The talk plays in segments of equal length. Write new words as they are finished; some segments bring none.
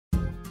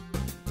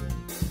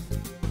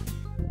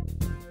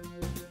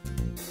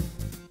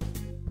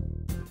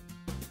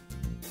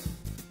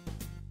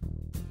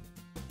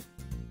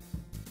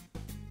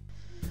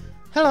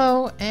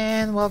Hello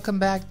and welcome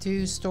back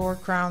to Store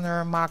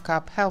Crowner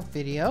Mockup help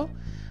video.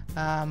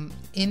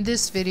 In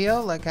this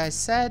video, like I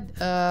said,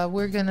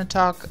 we're gonna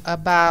talk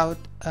about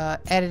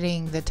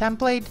editing the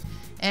template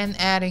and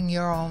adding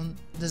your own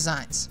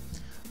designs.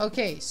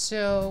 Okay,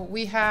 so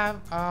we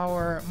have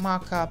our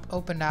mockup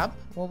opened up.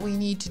 What we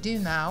need to do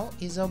now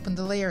is open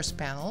the layers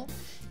panel.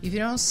 If you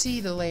don't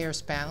see the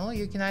layers panel,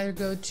 you can either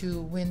go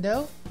to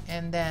window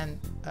and then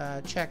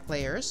check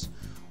layers,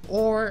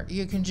 or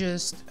you can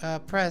just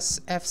press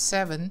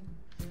F7.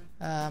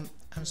 I'm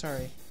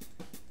sorry.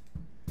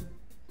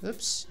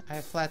 Oops,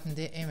 I flattened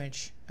the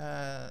image.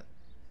 My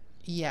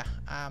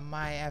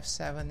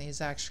F7 is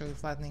actually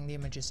flattening the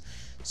images.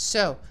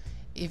 So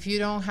if you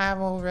don't have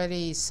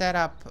already set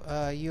up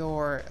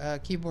your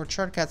keyboard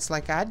shortcuts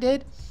like I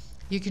did,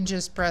 you can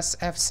just press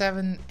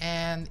F7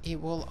 and it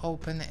will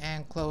open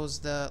and close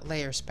the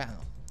layers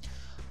panel.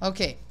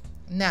 Okay,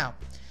 now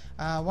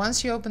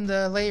once you open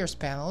the layers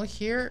panel,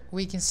 here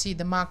we can see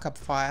the mockup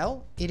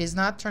file. It is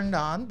not turned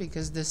on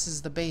because this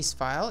is the base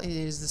file. It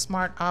is the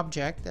smart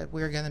object that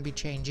we're going to be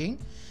changing.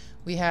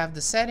 We have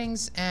the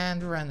settings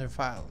and the render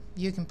file.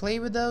 You can play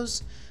with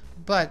those,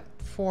 but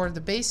for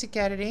the basic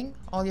editing,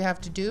 all you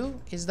have to do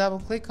is double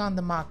click on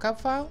the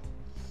mockup file.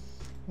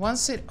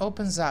 Once it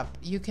opens up,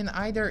 you can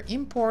either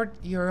import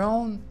your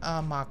own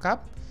mockup.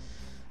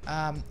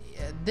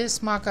 This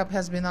mockup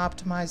has been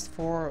optimized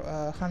for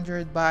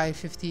 100 by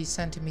 50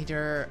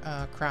 centimeter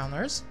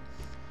crowners,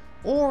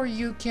 or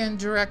you can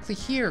directly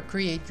here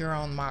create your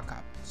own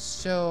mockup.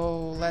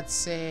 So let's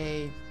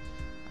say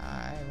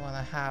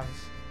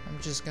I'm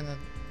just gonna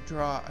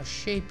draw a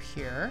shape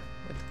here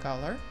with the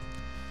color,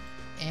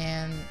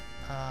 and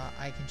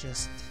I can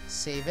just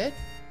save it.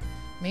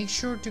 Make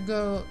sure to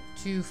go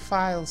to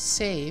File,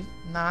 Save,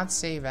 not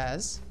Save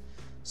As,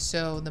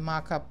 so the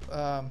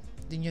mockup,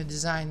 the new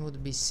design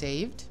would be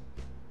saved.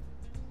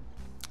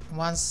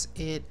 Once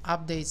it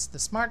updates the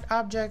smart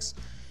objects,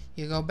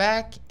 you go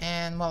back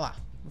and voila.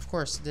 Of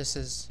course, this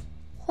is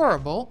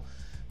horrible,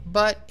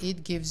 but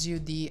it gives you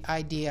the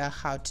idea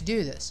how to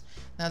do this.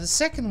 Now, the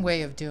second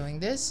way of doing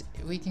this,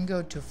 we can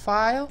go to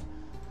File,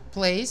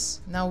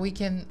 Place. Now we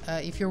can,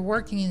 if you're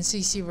working in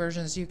CC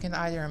versions, you can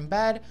either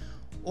embed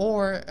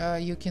or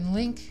you can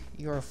link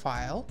your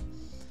file.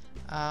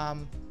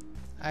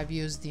 I've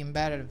used the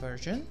embedded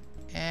version,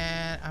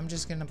 and I'm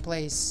just gonna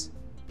place,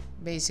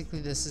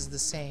 basically this is the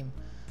same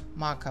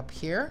mockup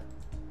here,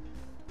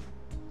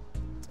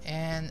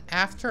 and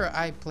after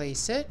I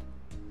place it,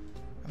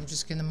 I'm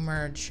just gonna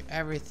merge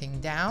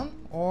everything down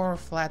or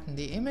flatten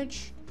the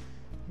image.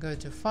 Go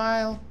to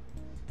File,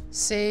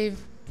 Save,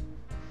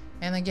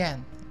 and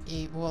again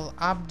it will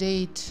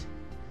update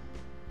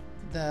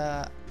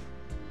the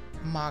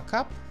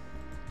mockup,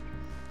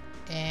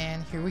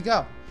 and here we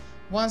go.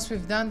 Once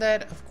we've done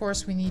that, of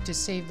course we need to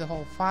save the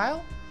whole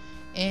file,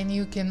 and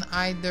you can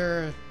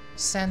either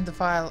send the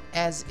file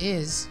as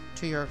is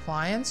to your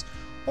clients,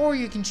 or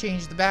you can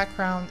change the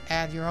background,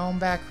 add your own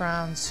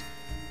backgrounds,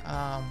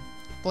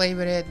 play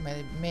with it,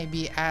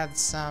 maybe add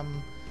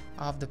some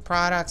of the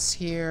products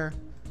here,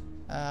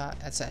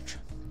 etc.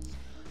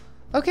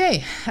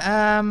 Okay,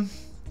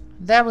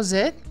 that was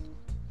it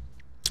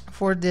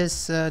for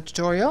this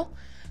tutorial.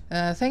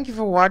 Thank you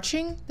for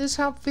watching this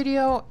help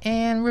video,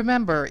 and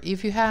remember,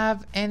 if you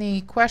have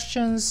any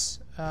questions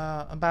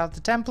about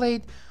the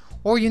template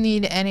or you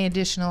need any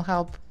additional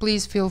help,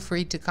 please feel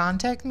free to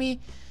contact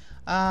me.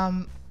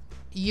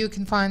 You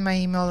can find my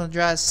email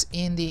address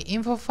in the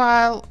info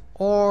file,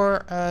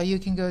 or you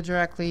can go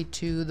directly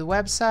to the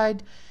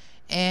website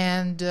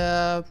and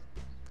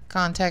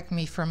contact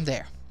me from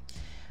there.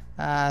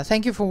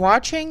 Thank you for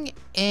watching,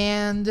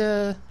 and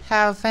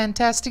have a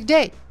fantastic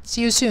day.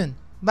 See you soon.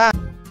 Bye.